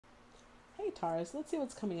Okay, Taurus, let's see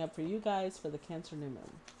what's coming up for you guys for the Cancer new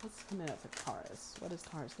moon. What's coming up for Taurus? What does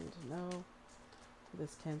Taurus need to know for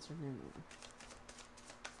this Cancer new moon?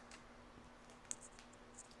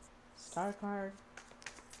 Star card.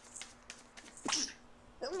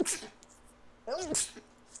 Excuse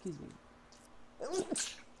me.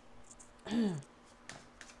 What's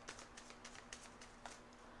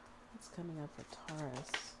coming up for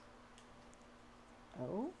Taurus?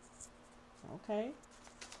 Oh, okay.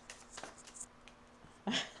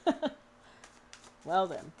 Well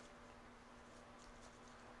then.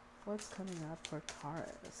 What's coming up for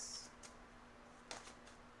Taurus?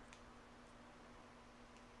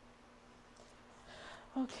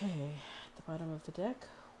 Okay, at the bottom of the deck.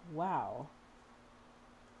 Wow.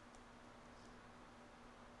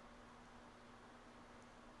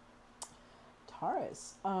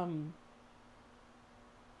 Taurus.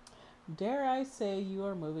 Dare I say you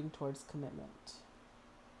are moving towards commitment.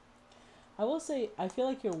 I will say, I feel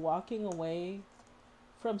like you're walking away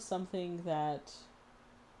from something that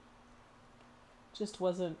just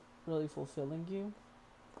wasn't really fulfilling you.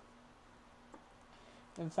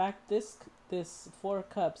 In fact, this Four of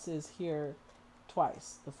Cups is here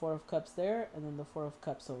twice. The Four of Cups there, and then the Four of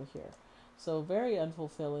Cups over here. So very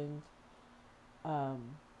unfulfilling.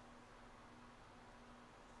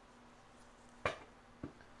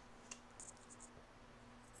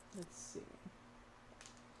 Let's see.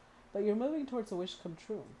 But you're moving towards a wish come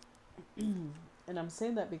true. And I'm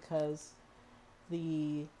saying that because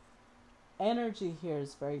the energy here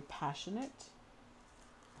is very passionate.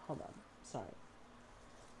 Hold on. Sorry.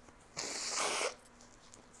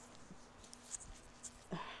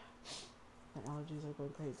 My allergies are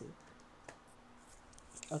going crazy.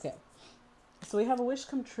 Okay. So we have a wish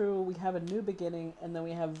come true, we have a new beginning, and then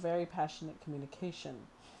we have very passionate communication.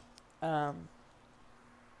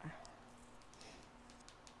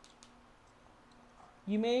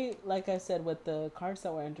 You may, like I said, with the cards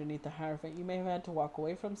that were underneath the Hierophant, you may have had to walk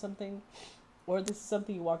away from something, or this is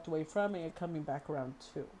something you walked away from and you're coming back around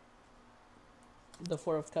to. The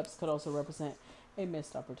Four of Cups could also represent a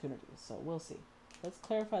missed opportunity, so we'll see. Let's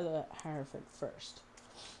clarify the Hierophant first.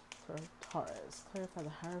 For Taurus, clarify the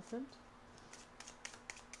Hierophant.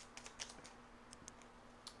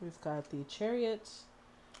 We've got the Chariot,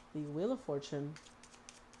 the Wheel of Fortune,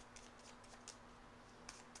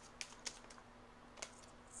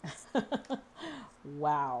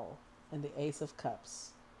 wow, and the Ace of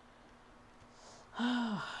Cups.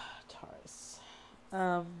 Taurus.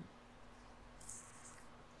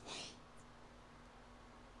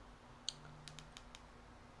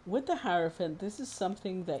 With the Hierophant, this is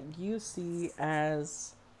something that you see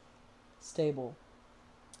as stable.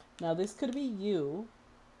 Now, this could be you,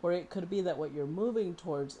 or it could be that what you're moving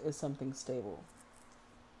towards is something stable.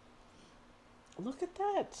 Look at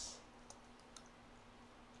that.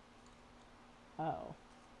 Oh,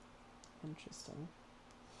 interesting.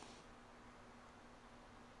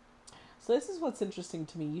 So this is what's interesting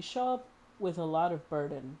to me. You show up with a lot of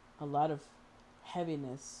burden, a lot of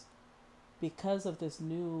heaviness because of this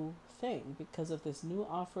new thing, because of this new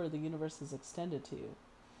offer the universe has extended to you.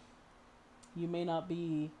 You may not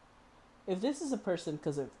be, if this is a person,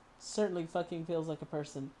 because it certainly fucking feels like a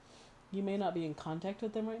person, you may not be in contact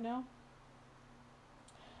with them right now.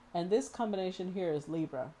 And this combination here is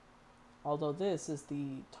Libra. Although this is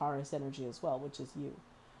the Taurus energy as well, which is you.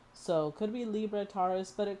 So it could be Libra,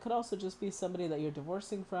 Taurus, but it could also just be somebody that you're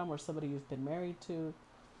divorcing from or somebody you've been married to.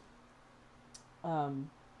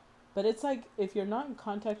 But it's like, if you're not in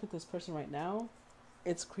contact with this person right now,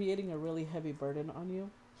 it's creating a really heavy burden on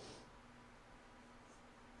you.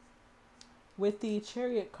 With the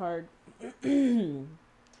Chariot card,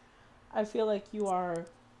 I feel like you're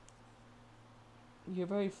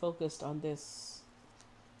very focused on this,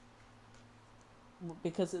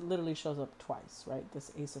 because it literally shows up twice, right?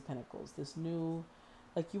 This Ace of Pentacles, this new,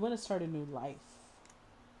 like you want to start a new life.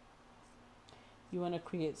 You want to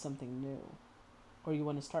create something new, or you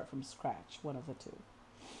want to start from scratch, one of the two.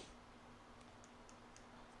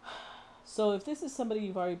 So if this is somebody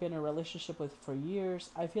you've already been in a relationship with for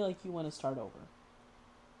years, I feel like you want to start over.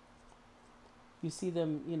 You see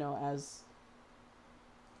them, you know, as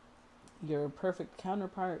your perfect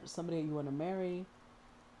counterpart, somebody you want to marry.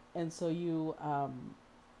 And so you want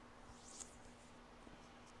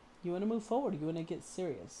to move forward. You want to get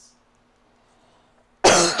serious.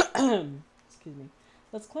 Excuse me.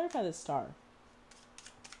 Let's clarify the star.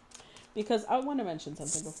 Because I want to mention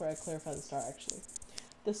something before I clarify the star, actually.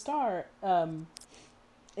 The star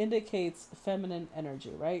indicates feminine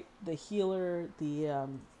energy, right? The healer, the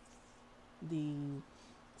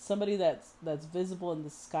somebody that's visible in the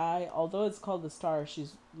sky. Although it's called the star,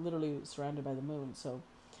 she's literally surrounded by the moon. So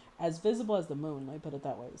as visible as the moon, let me put it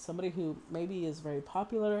that way. Somebody who maybe is very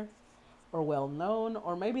popular or well known,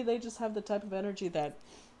 or maybe they just have the type of energy that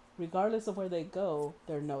regardless of where they go,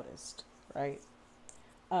 they're noticed, right?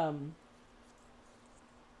 Um,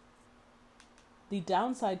 the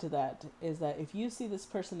downside to that is that if you see this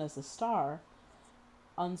person as a star,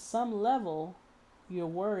 on some level, you're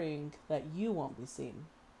worrying that you won't be seen.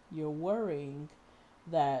 You're worrying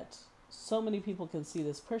that so many people can see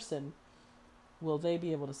this person. Will they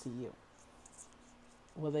be able to see you?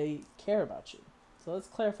 Will they care about you? So let's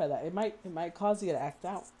clarify that. It might cause you to act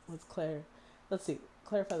out. Let's see.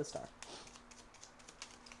 Clarify the star.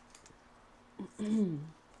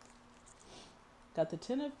 Got the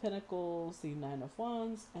Ten of Pentacles, the Nine of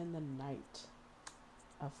Wands, and the Knight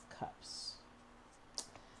of Cups.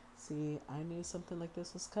 See, I knew something like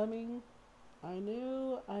this was coming. I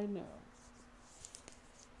knew.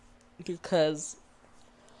 Because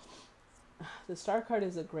the star card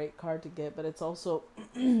is a great card to get, but it's also,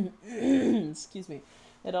 excuse me,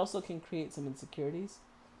 it also can create some insecurities.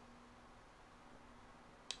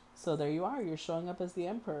 So there you are. You're showing up as the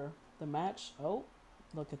Emperor. The match. Oh,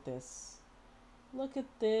 look at this. Look at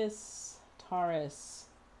this, Taurus.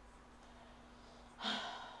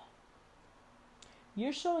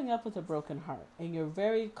 You're showing up with a broken heart, and you're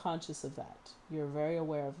very conscious of that. You're very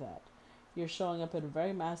aware of that. You're showing up in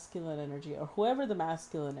very masculine energy, or whoever the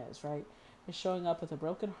masculine is, right? Is showing up with a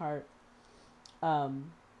broken heart,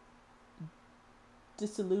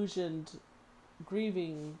 disillusioned,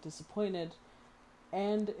 grieving, disappointed,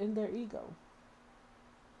 and in their ego.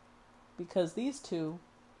 Because these two,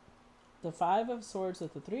 the Five of Swords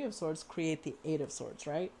with the Three of Swords, create the Eight of Swords,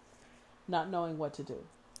 right? Not knowing what to do.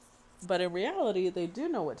 But in reality, they do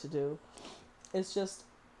know what to do. It's just,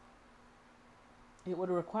 it would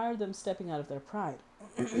require them stepping out of their pride.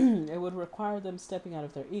 It would require them stepping out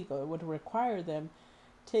of their ego. It would require them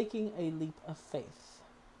taking a leap of faith.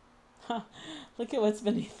 Look at what's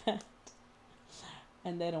beneath that.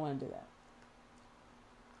 And they don't want to do that.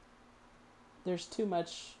 There's too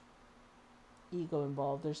much ego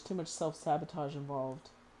involved. There's too much self-sabotage involved.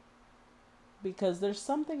 Because there's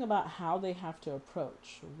something about how they have to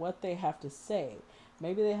approach, what they have to say.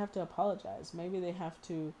 Maybe they have to apologize. Maybe they have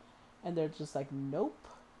to, and they're just like, nope.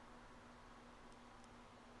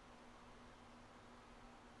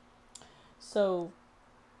 So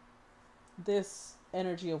this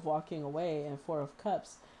energy of walking away and Four of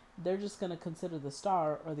Cups, they're just going to consider the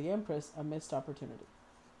Star or the Empress a missed opportunity.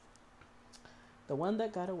 The one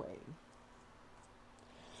that got away.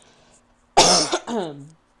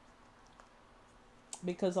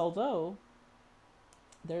 Because although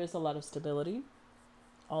there is a lot of stability,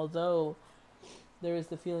 although there is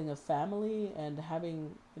the feeling of family and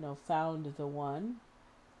having, found the one,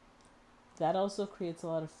 that also creates a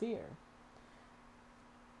lot of fear.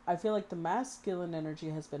 I feel like the masculine energy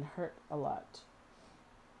has been hurt a lot.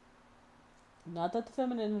 Not that the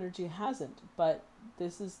feminine energy hasn't, but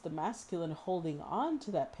this is the masculine holding on to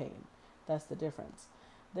that pain. That's the difference.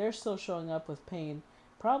 They're still showing up with pain,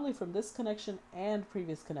 probably from this connection and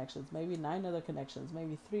previous connections, maybe 9 other connections,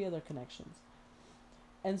 maybe 3 other connections.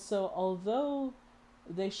 And so although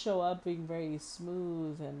they show up being very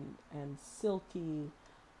smooth and silky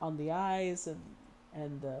on the eyes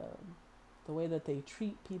and the way that they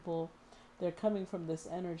treat people, they're coming from this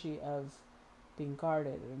energy of being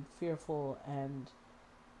guarded and fearful and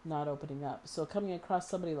not opening up. So coming across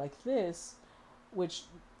somebody like this, which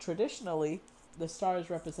traditionally the Star is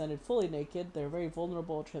represented fully naked, they're very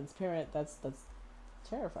vulnerable, transparent, that's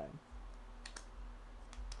terrifying.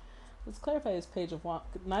 Let's clarify this page of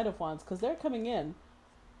Knight of Wands, because they're coming in.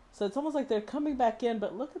 So it's almost like they're coming back in,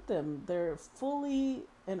 but look at them. They're fully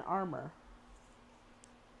in armor.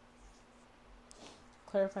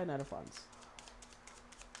 Clarify Knight of Wands.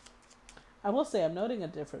 I will say I'm noting a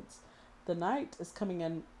difference. The Knight is coming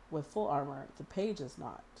in with full armor. The Page is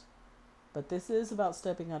not. But this is about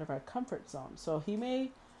stepping out of our comfort zone. So he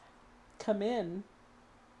may come in,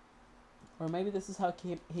 or maybe this is how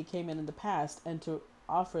he came in the past, and to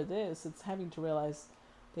offer this, it's having to realize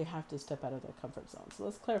they have to step out of their comfort zone. So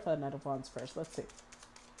let's clarify the Knight of Wands first. Let's see.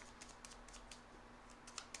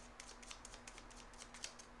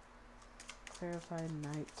 Clarify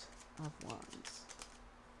Knight of Wands.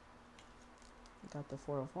 We got the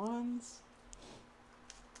Four of Wands.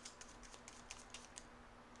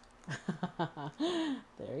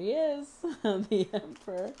 There he is, the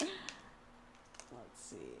Emperor. Let's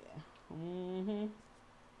see.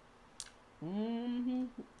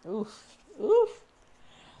 Oof.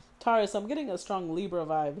 Taurus, I'm getting a strong Libra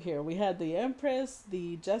vibe here. We had the Empress,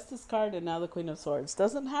 the Justice card, and now the Queen of Swords.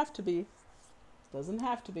 Doesn't have to be. Doesn't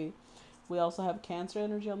have to be. We also have Cancer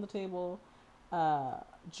energy on the table,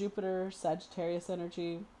 Jupiter, Sagittarius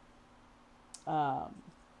energy, um,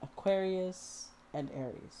 Aquarius, and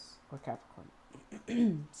Aries or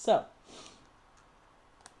Capricorn. So,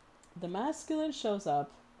 the masculine shows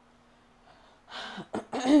up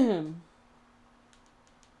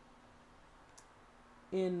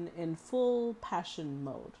in full passion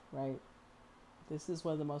mode, right? This is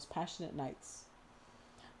one of the most passionate nights.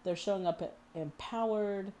 They're showing up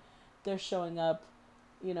empowered. They're showing up,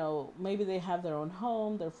 maybe they have their own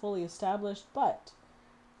home. They're fully established, but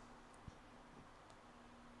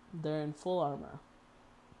they're in full armor.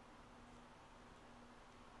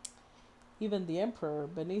 Even the Emperor,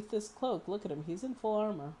 beneath this cloak, look at him. He's in full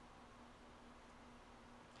armor.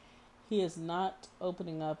 He is not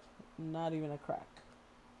opening up, not even a crack.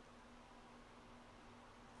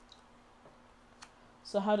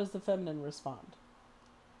 So how does the feminine respond?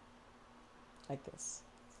 Like this.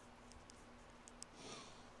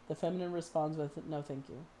 The feminine responds with, no thank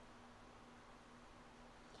you.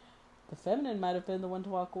 The feminine might have been the one to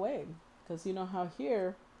walk away. Because you know how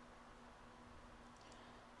here...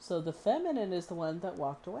 So the feminine is the one that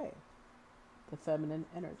walked away. The feminine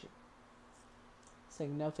energy.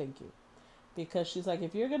 Saying no thank you. Because she's like,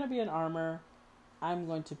 if you're going to be in armor, I'm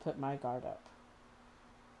going to put my guard up.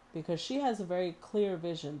 Because she has a very clear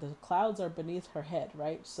vision. The clouds are beneath her head,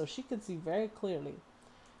 right? So she can see very clearly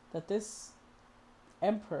that this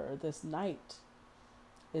emperor, this knight,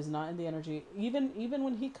 is not in the energy. Even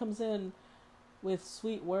when he comes in with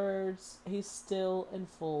sweet words, he's still in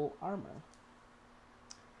full armor.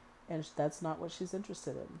 And that's not what she's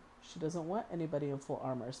interested in. She doesn't want anybody in full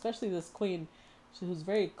armor, especially this queen who's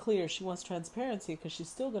very clear. She wants transparency because she's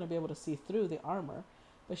still going to be able to see through the armor,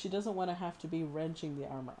 but she doesn't want to have to be wrenching the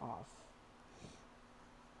armor off.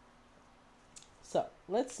 So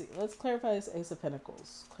let's see. Let's clarify this Ace of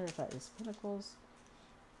Pentacles. Clarify Ace of Pentacles.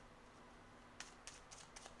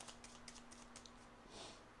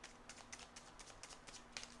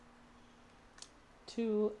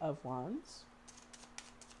 Two of Wands.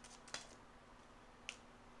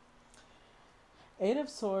 Eight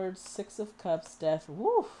of Swords, Six of Cups, Death,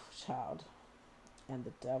 woo, child, and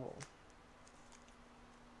the Devil.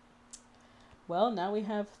 Well, now we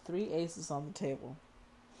have three aces on the table.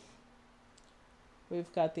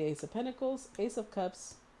 We've got the Ace of Pentacles, Ace of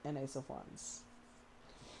Cups, and Ace of Wands.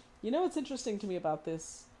 You know what's interesting to me about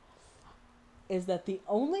this is that the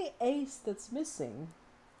only ace that's missing...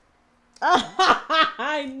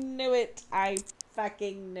 I knew it. I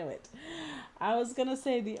fucking knew it. I was going to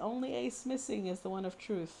say the only ace missing is the one of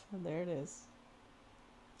truth. And there it is.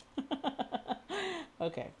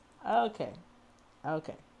 Okay.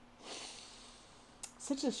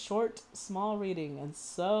 Such a short, small reading and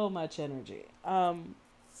so much energy.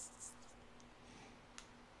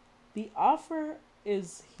 The offer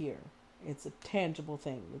is here. It's a tangible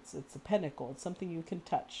thing. It's a pinnacle. It's something you can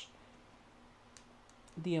touch.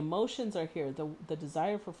 The emotions are here. The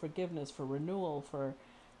desire for forgiveness, for renewal, for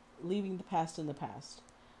leaving the past in the past.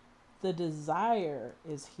 The desire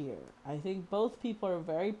is here. I think both people are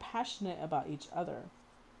very passionate about each other.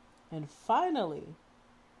 And finally,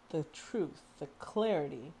 the truth, the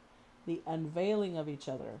clarity, the unveiling of each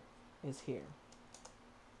other is here.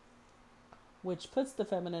 Which puts the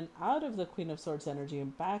feminine out of the Queen of Swords energy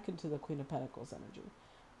and back into the Queen of Pentacles energy.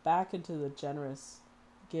 Back into the generous,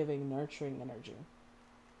 giving, nurturing energy.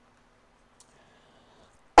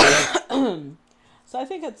 So I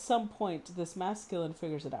think at some point this masculine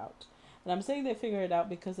figures it out. And I'm saying they figure it out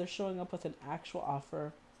because they're showing up with an actual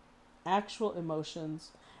offer, actual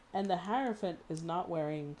emotions, and the Hierophant is not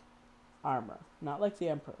wearing armor, not like the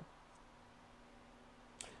Emperor.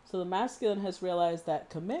 So the masculine has realized that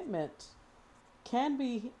commitment can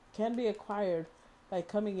be acquired by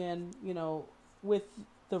coming in, with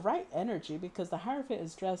the right energy, because the Hierophant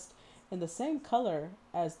is dressed in the same color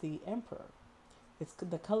as the Emperor. It's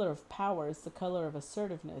the color of power. It's the color of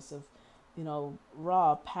assertiveness, of,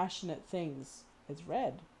 raw, passionate things. It's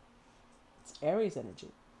red. It's Aries energy.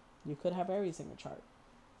 You could have Aries in your chart.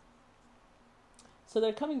 So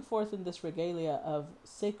they're coming forth in this regalia of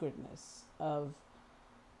sacredness, of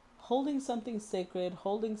holding something sacred,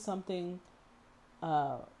 holding something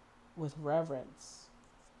with reverence.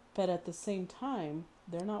 But at the same time,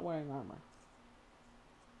 they're not wearing armor.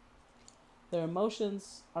 Their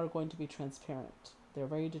emotions are going to be transparent. They're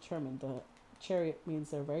very determined. The Chariot means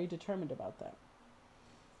they're very determined about that.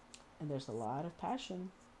 And there's a lot of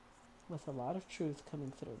passion with a lot of truth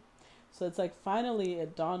coming through. So it's like finally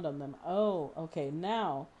it dawned on them, oh, okay,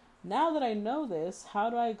 now Now that I know this, how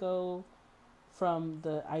do I go from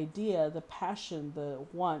the idea, the passion, the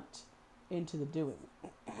want into the doing?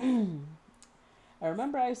 I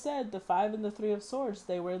remember I said the 5 and the 3 of swords,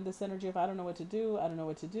 they were in this energy of I don't know what to do, I don't know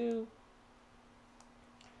what to do.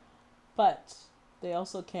 But they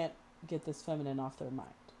also can't get this feminine off their mind.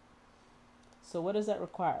 So what does that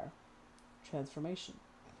require? Transformation.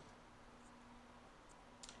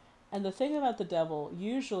 And the thing about the devil,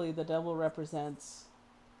 usually the devil represents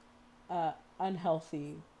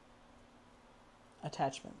unhealthy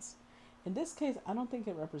attachments. In this case, I don't think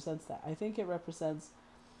it represents that. I think it represents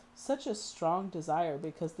such a strong desire,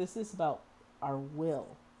 because this is about our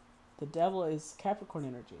will. The devil is Capricorn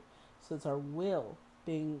energy. So it's our will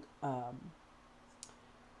being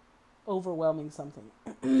overwhelming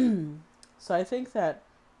something. So I think that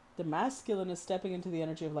the masculine is stepping into the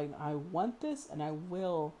energy of like, I want this and I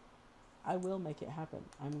will make it happen.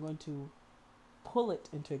 I'm going to pull it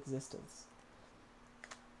into existence.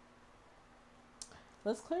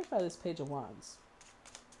 Let's clarify this Page of Wands,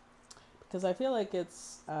 because I feel like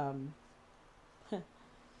it's okay.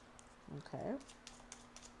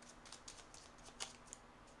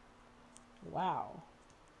 Wow.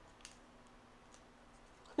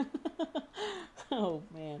 Oh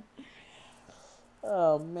man.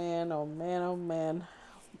 Oh man, oh man, oh man.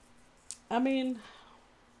 I mean,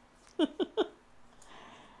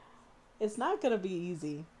 it's not going to be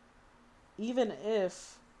easy, even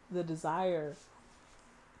if the desire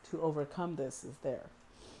to overcome this is there.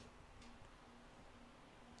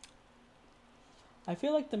 I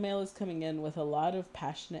feel like the male is coming in with a lot of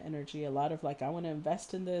passionate energy, a lot of like, I want to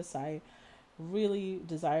invest in this. I really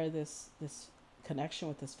desire this connection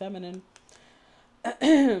with this feminine.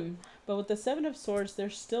 But with the 7 of swords,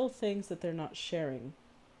 there's still things that they're not sharing.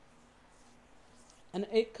 And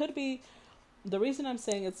it could be, the reason I'm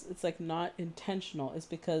saying it's like not intentional is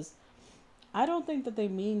because I don't think that they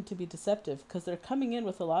mean to be deceptive, because they're coming in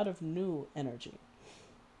with a lot of new energy.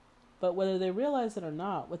 But whether they realize it or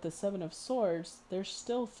not, with the 7 of swords, there's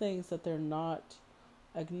still things that they're not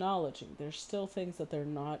acknowledging. There's still things that they're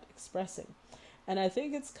not expressing. And I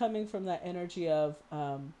think it's coming from that energy of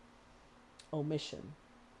omission,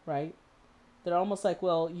 right? They're almost like,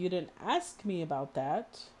 well, you didn't ask me about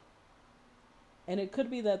that. And it could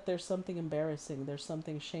be that there's something embarrassing. There's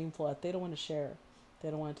something shameful that they don't want to share. They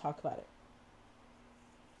don't want to talk about it.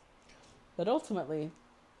 But ultimately,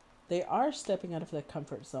 they are stepping out of their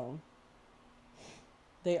comfort zone.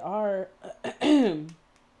 They are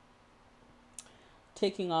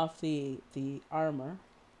taking off the armor,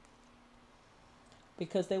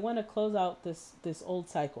 because they want to close out this old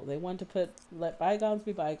cycle. They want to let bygones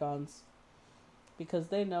be bygones, because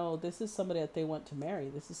they know this is somebody that they want to marry.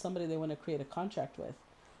 This is somebody they want to create a contract with.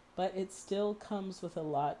 But it still comes with a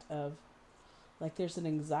lot of, like, there's an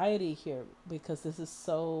anxiety here, because this is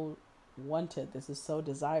so wanted. This is so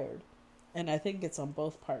desired. And I think it's on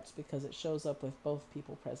both parts, because it shows up with both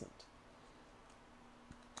people present.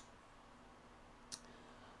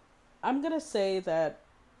 I'm going to say that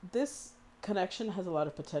this connection has a lot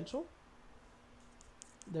of potential.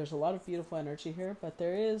 There's a lot of beautiful energy here, but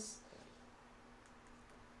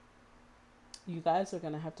you guys are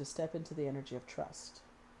going to have to step into the energy of trust.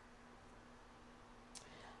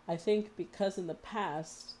 I think because in the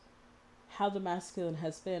past, how the masculine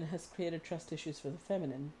has been has created trust issues for the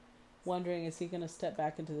feminine, wondering, is he going to step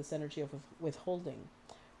back into this energy of withholding?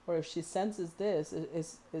 Or if she senses this,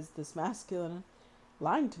 is this masculine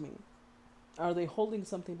lying to me? Are they holding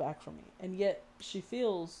something back from me? And yet she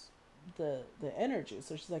feels the energy.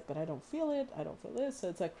 So she's like, but I don't feel it. I don't feel this. So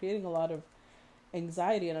it's like creating a lot of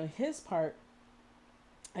anxiety. And on his part,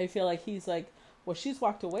 I feel like he's like, well, she's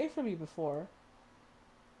walked away from me before.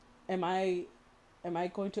 Am I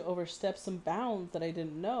going to overstep some bounds that I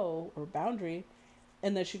didn't know, or boundary,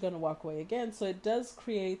 and then she's going to walk away again? So it does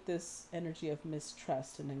create this energy of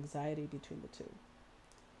mistrust and anxiety between the two.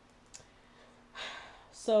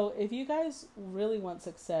 So if you guys really want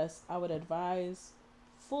success, I would advise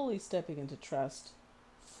fully stepping into trust,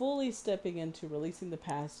 fully stepping into releasing the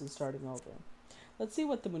past and starting over. Let's see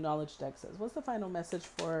what the Moonology deck says. What's the final message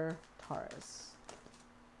for Taurus?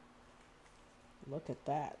 Look at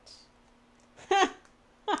that.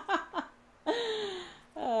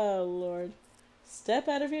 Oh, Lord. Step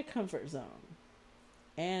out of your comfort zone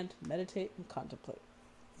and meditate and contemplate.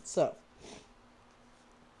 So,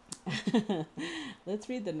 let's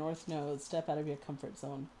read the North Node. Step out of your comfort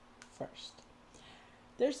zone first.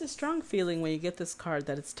 There's a strong feeling when you get this card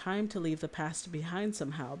that it's time to leave the past behind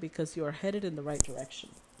somehow, because you are headed in the right direction.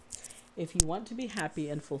 If you want to be happy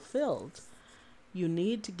and fulfilled, you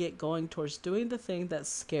need to get going towards doing the thing that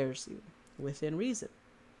scares you, within reason.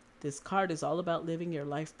 This card is all about living your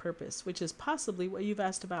life purpose, which is possibly what you've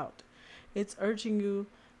asked about. It's urging you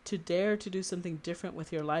to dare to do something different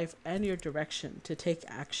with your life and your direction, to take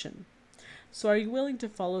action. So are you willing to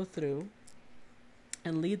follow through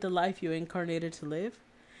and lead the life you incarnated to live?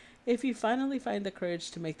 If you finally find the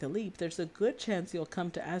courage to make the leap, there's a good chance you'll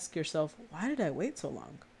come to ask yourself, why did I wait so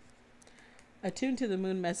long? Attuned to the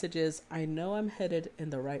moon message is, I know I'm headed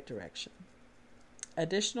in the right direction.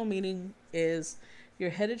 Additional meaning is,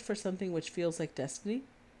 you're headed for something which feels like destiny.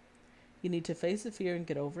 You need to face the fear and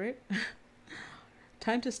get over it.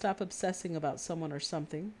 Time to stop obsessing about someone or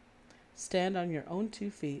something. Stand on your own 2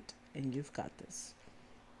 feet, and you've got this.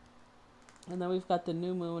 And then we've got the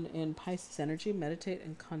new moon in Pisces energy. Meditate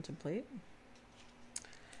and contemplate.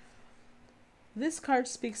 This card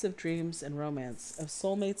speaks of dreams and romance, of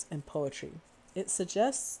soulmates and poetry. It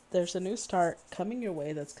suggests there's a new start coming your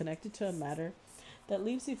way that's connected to a matter that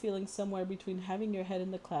leaves you feeling somewhere between having your head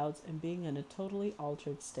in the clouds and being in a totally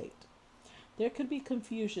altered state. There could be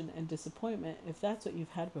confusion and disappointment if that's what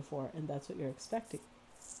you've had before and that's what you're expecting.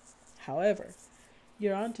 However,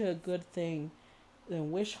 you're onto a good thing,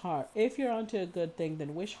 then wish hard. If you're onto a good thing,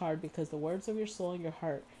 then wish hard, because the words of your soul and your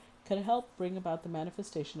heart could help bring about the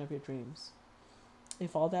manifestation of your dreams.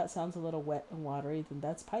 If all that sounds a little wet and watery, then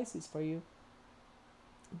that's Pisces for you.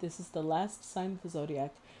 This is the last sign of the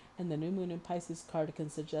zodiac, and the new moon in Pisces card can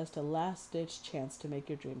suggest a last-ditch chance to make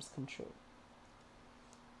your dreams come true.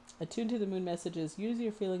 Attuned to the moon messages, use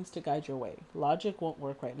your feelings to guide your way. Logic won't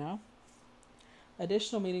work right now.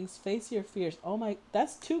 Additional meanings, face your fears. Oh my,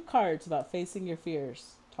 that's 2 cards about facing your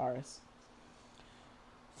fears, Taurus.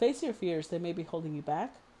 Face your fears, they may be holding you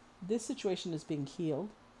back. This situation is being healed.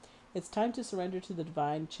 It's time to surrender to the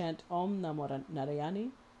divine. Chant Om Namo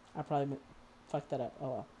Narayani. I probably fucked that up. Oh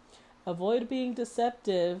well. Avoid being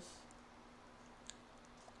deceptive.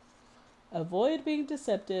 Avoid being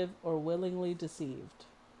deceptive or willingly deceived.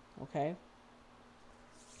 Okay?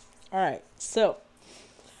 Alright, so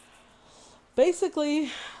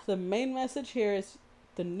basically the main message here is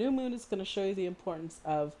the new moon is going to show you the importance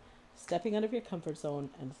of stepping out of your comfort zone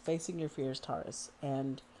and facing your fears, Taurus.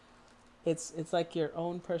 And it's like your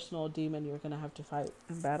own personal demon you're going to have to fight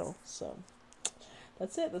in battle. So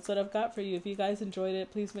that's it. That's what I've got for you. If you guys enjoyed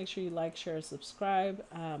it, please make sure you like, share, subscribe.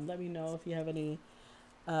 Let me know if you have any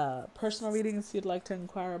personal readings you'd like to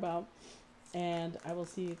inquire about. And I will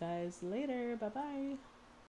see you guys later. Bye-bye.